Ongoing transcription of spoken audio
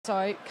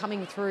So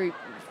coming through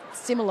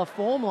similar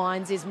form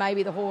lines is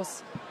maybe the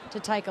horse to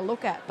take a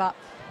look at, but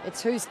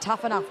it's who's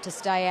tough enough to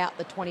stay out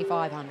the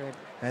 2,500.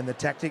 And the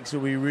tactics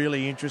will be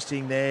really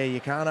interesting there.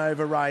 You can't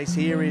over-race.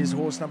 Here is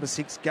horse number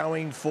 6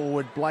 going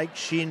forward. Blake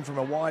Shin from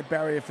a wide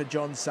barrier for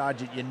John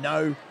Sargent. You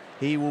know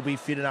he will be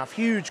fit enough.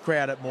 Huge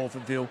crowd at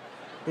Morphettville.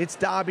 It's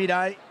Derby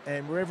Day,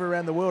 and wherever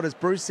around the world, as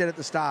Bruce said at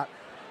the start,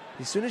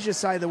 as soon as you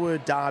say the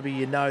word Derby,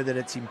 you know that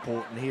it's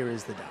important. Here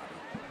is the Derby.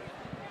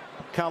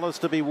 Colours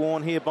to be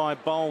worn here by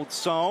Bold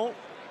Soul.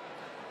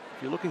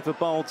 If you're looking for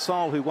Bold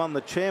Soul, who won the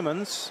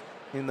Chairman's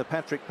in the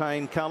Patrick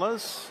Payne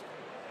colours,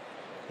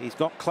 he's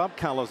got club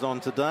colours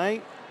on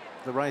today.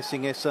 The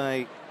Racing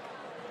SA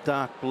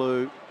dark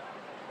blue,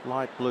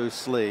 light blue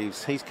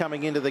sleeves. He's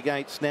coming into the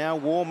gates now.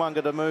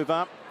 Warmonger to move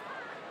up.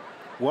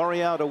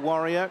 Warrior to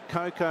Warrior,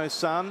 Coco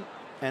Sun,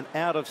 and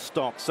Out of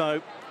Stock.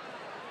 So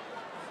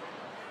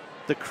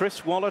the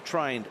Chris Waller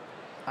trained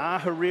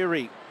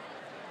Hariri,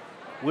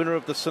 winner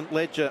of the St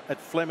Ledger at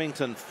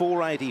Flemington,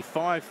 $4.80,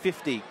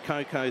 $5.50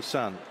 Coco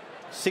Sun,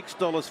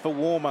 $6 for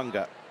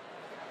Warmonger,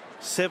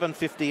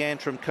 $7.50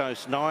 Antrim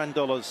Coast,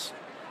 $9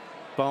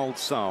 Bold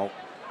Soul.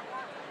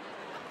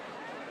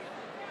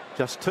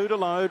 Just 2 to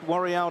load,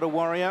 Warrior to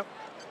Warrior,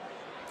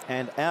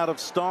 and Out of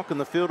Stock, and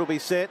the field will be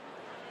set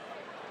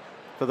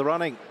for the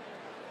running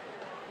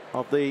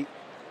of the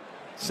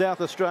South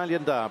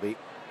Australian Derby,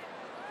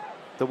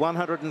 the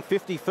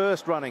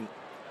 151st running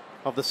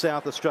of the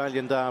South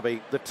Australian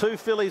Derby. The 2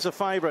 fillies are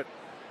favourite,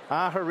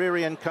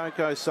 Hariri and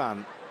Coco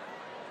Sun.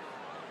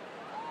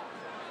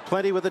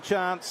 Plenty with a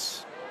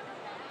chance.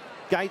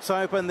 Gates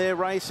open, they're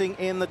racing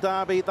in the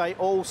Derby. They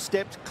all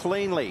stepped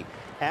cleanly.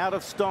 Out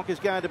of Stock is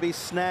going to be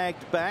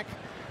snagged back.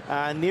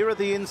 Nearer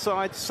the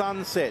inside,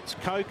 Sunsets,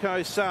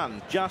 Coco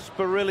Sun, Just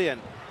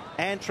Brilliant,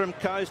 Antrim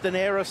Coast, and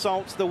Air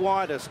Assault's the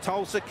widest.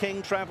 Tulsa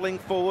King travelling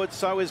forward,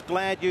 so is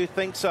Glad You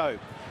Think So.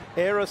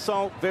 Air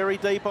Assault very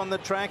deep on the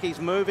track. He's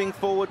moving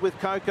forward with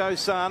Coco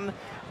Sun.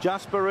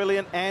 Just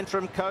Brilliant,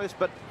 Antrim Coast,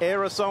 but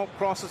Air Assault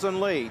crosses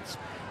and leads.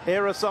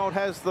 Air Assault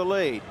has the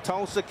lead.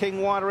 Tulsa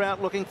King wider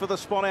out, looking for the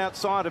spot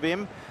outside of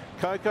him.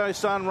 Coco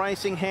Sun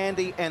racing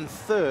handy and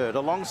third,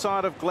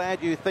 alongside of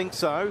Glad You Think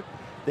So.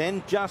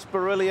 Then Just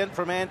Brilliant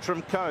from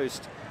Antrim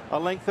Coast, a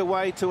length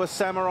away to a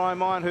Samurai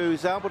Mine,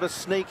 who's able to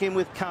sneak in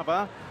with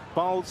cover.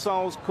 Bold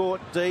Soul's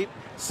caught deep.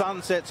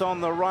 Sunset's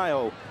on the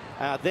rail.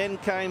 Then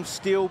came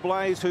Steel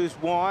Blaze, who's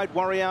wide.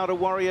 Warrior to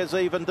Warrior's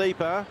even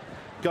deeper.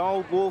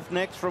 Gold Wolf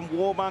next from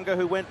Warmonger,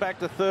 who went back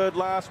to third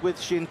last with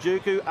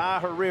Shinjuku,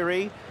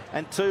 Hariri,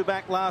 and 2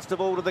 back last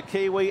of all to the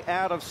Kiwi,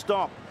 Out of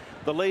Stock.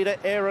 The leader,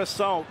 Air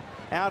Assault,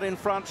 out in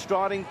front,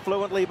 striding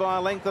fluently by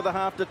a length and a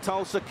half to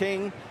Tulsa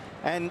King,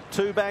 and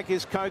 2 back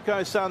is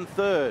Coco Sun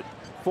third.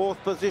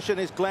 4th position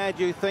is Glad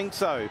You Think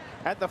So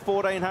at the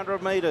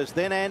 1,400 metres.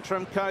 Then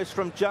Antrim Coast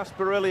from Just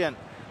Brilliant.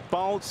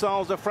 Bold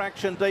Soul's a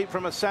fraction deep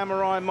from a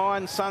Samurai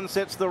Mine.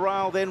 Sunsets the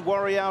rail, then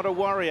Warrior to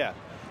Warrior.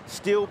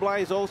 Steel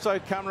Blaze also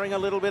covering a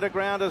little bit of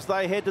ground as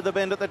they head to the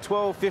bend at the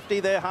 1,250.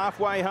 They're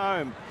halfway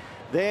home.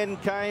 Then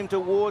came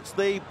towards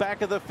the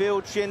back of the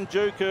field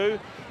Shinjuku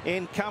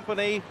in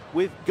company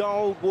with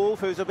Gold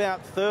Wolf, who's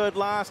about third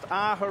last.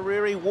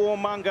 Hariri,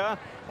 Warmonger,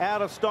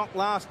 Out of Stock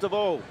last of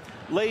all.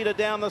 Leader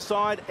down the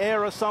side,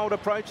 Air Assault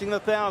approaching the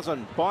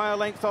 1,000. By a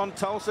length on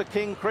Tulsa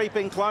King,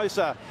 creeping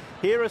closer.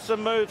 Here are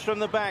some moves from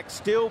the back.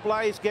 Steel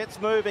Blaze gets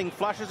moving,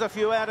 flushes a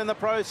few out in the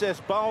process.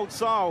 Bold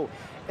Soul,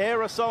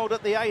 Air Assault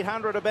at the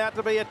 800, about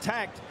to be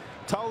attacked.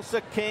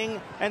 Tulsa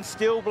King and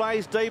Steel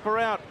Blaze deeper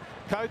out.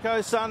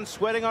 Coco Sun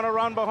sweating on a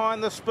run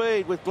behind the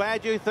speed with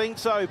Glad You Think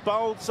So.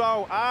 Bold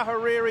Soul,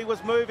 Hariri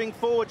was moving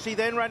forward. She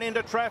then ran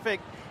into traffic.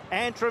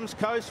 Antrim's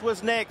Coast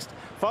was next.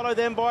 Followed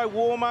then by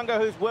Warmonger,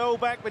 who's well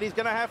back, but he's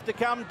going to have to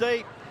come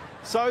deep.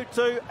 So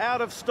too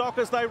Out of Stock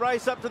as they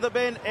race up to the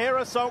bend. Air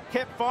Assault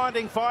kept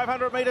finding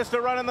 500 metres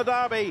to run in the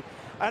Derby.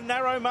 A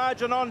narrow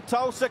margin on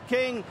Tulsa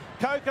King.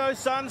 Coco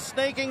Sun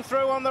sneaking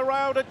through on the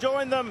rail to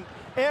join them.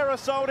 Air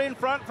Assault in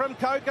front from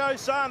Coco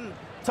Sun.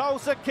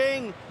 Tulsa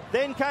King.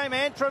 Then came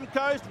Antrim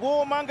Coast.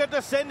 Warmonger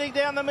descending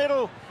down the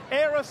middle.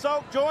 Air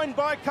Assault joined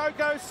by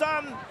Coco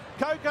Sun.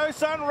 Coco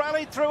Sun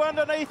rallied through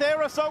underneath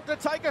Air Assault to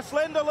take a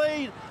slender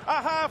lead.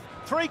 A half,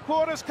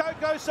 3/4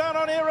 Coco Sun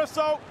on Air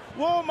Assault.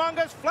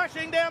 Warmonger's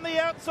flashing down the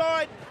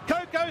outside.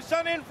 Coco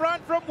Sun in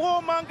front from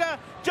Warmonger.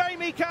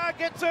 Jamie Carr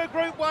gets her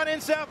Group 1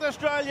 in South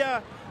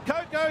Australia.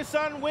 Coco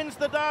Sun wins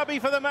the Derby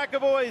for the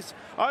Mcevoys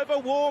over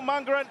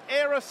Warmonger, and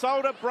Air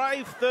Assault a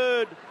brave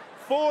third.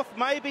 4th,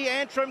 maybe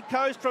Antrim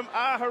Coast from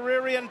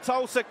Hariri and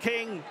Tulsa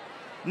King.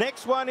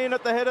 Next one in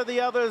at the head of the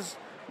others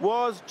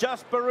was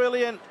Just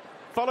Brilliant,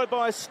 followed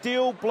by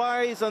Steel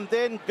Blaze, and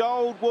then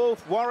Gold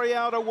Wolf,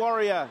 Warrior to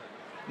Warrior.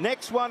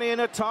 Next one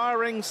in,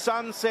 tiring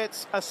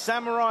Sunsets, a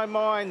Samurai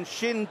Mine.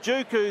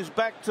 Shinjuku's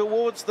back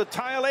towards the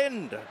tail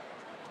end.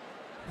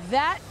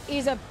 That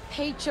is a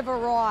peach of a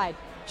ride.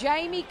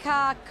 Jamie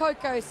Carr,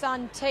 Coco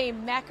Sun,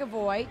 Team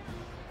Mcevoy.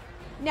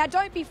 Now,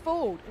 don't be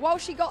fooled. While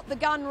she got the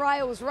gun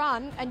rails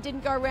run and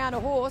didn't go round a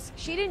horse,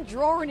 she didn't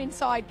draw an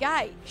inside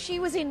gate. She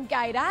was in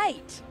gate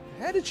 8.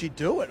 How did she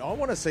do it? I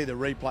want to see the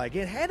replay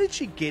again. How did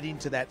she get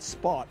into that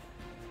spot?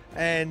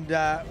 And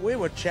we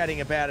were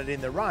chatting about it in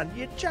the run.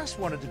 You just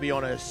wanted to be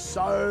on her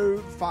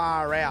so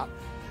far out.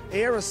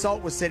 Air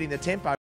Assault was setting the tempo.